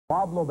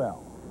Bob Lobel.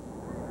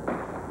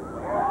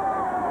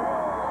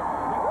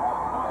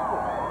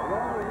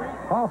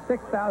 All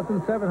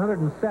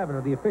 6,707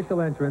 of the official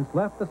entrants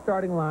left the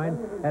starting line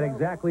at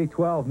exactly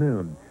 12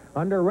 noon,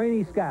 under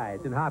rainy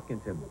skies in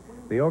Hopkinton.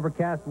 The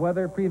overcast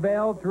weather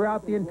prevailed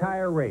throughout the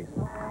entire race.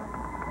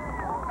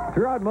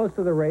 Throughout most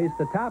of the race,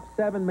 the top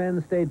 7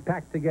 men stayed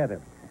packed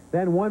together.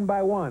 Then, one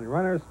by one,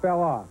 runners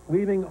fell off,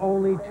 leaving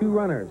only 2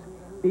 runners,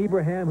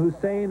 Ibrahim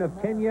Hussein of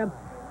Kenya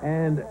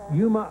and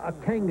Yuma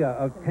Akenga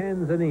of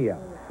Tanzania.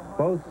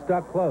 Both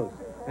stuck close,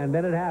 and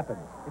then it happened.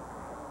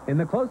 In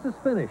the closest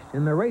finish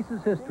in the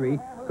race's history,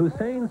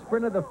 Hussein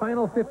sprinted the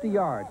final 50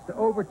 yards to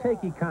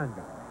overtake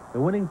Ikanga. The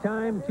winning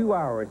time, 2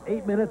 hours,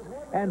 8 minutes,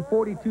 and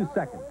 42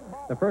 seconds.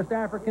 The first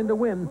African to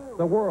win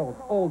the world's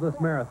oldest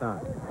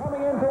marathon.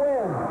 Coming in to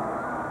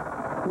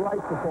win.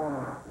 Great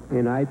performance.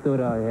 And I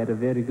thought I had a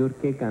very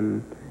good kick,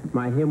 and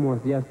my aim was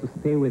just to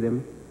stay with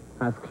him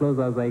as close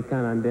as I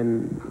can and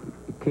then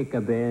kick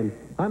at the end.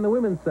 On the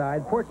women's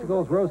side,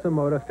 Portugal's Rosa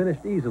Mota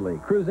finished easily,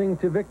 cruising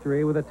to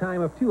victory with a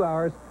time of 2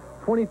 hours,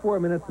 24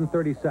 minutes and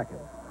 30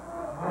 seconds.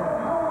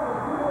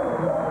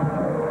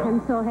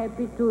 I'm so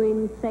happy to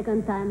win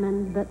second time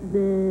and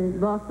the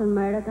Boston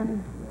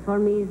Marathon. For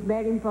me, it's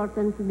very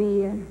important to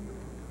be here.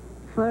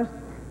 First,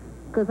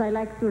 because I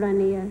like to run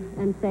here,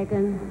 and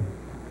second,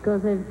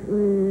 because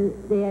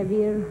they have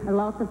here a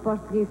lot of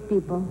Portuguese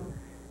people.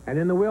 And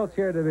in the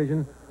wheelchair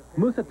division,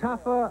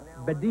 Mustapha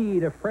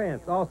Badid of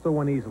France also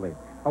won easily.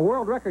 A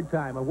world record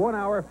time of 1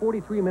 hour,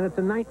 43 minutes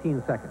and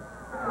 19 seconds.